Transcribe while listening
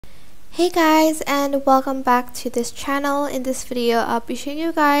Hey guys, and welcome back to this channel. In this video, I'll be showing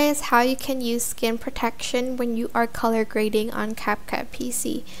you guys how you can use skin protection when you are color grading on CapCut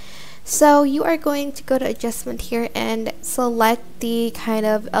PC. So you are going to go to adjustment here and select the kind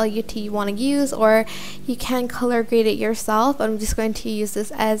of LUT you want to use, or you can color grade it yourself. I'm just going to use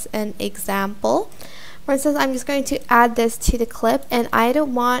this as an example. For instance, I'm just going to add this to the clip, and I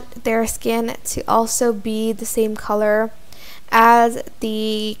don't want their skin to also be the same color as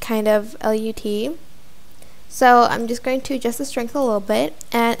the kind of LUT. So I'm just going to adjust the strength a little bit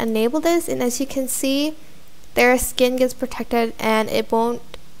and enable this, and as you can see, their skin gets protected and it won't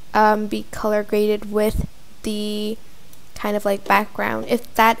be color graded with the kind of like background,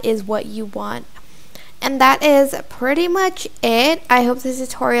 if that is what you want. And that is pretty much it. I hope this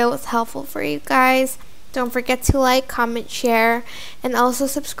tutorial was helpful for you guys. Don't forget to like, comment, share, and also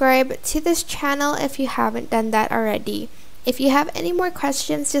subscribe to this channel if you haven't done that already. If you have any more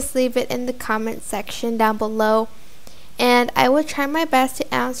questions, just leave it in the comment section down below, and I will try my best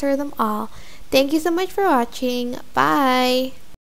to answer them all. Thank you so much for watching. Bye!